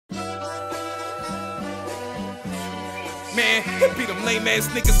Man, it be them lame ass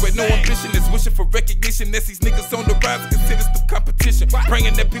niggas with no ambition. Is wishing for recognition. That's these niggas on the rise consider the competition.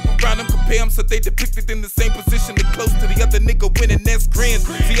 Bringing that people around them, compare them so they depicted in the same position. They close to the other nigga winning, that's grins.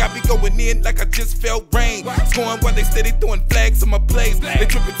 See, I be going in like I just felt rain. Scoring while they steady throwing flags on my plays. They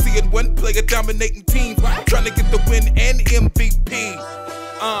tripping, seeing one player dominating teams. Trying to get the win and MVP.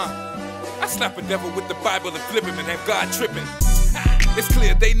 I slap a devil with the Bible and flip him and have God tripping. It's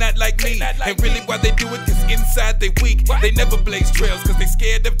clear they not like me, and really why they do it, cause inside they weak. They never blaze trails cause they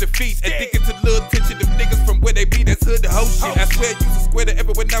scared of defeat. Addicted to the little attention of niggas from where they be, that's hood to hoe shit. I swear you's a square to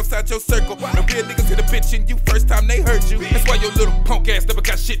everyone outside your circle. The real niggas hit a bitch in you first time they heard you. That's why your little punk ass never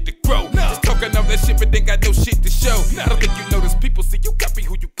got shit to grow. Just talking all that shit but they got no shit to show. I don't think you notice people see you copy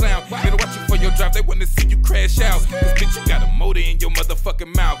who you clown. They don't watch you for your drive, they wanna see you crash out. Cause bitch you got a motor in your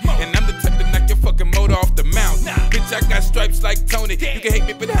motherfucking mouth, and I'm the type to knock your fucking motor off the mount. Bitch I got stripes like Tony. You can hate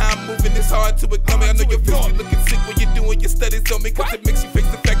me, but how I'm moving, it's hard to ignore me. I know your face be looking sick when you're doing your studies on me, cause it makes you face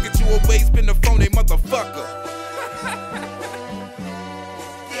the fact that you always been a phony.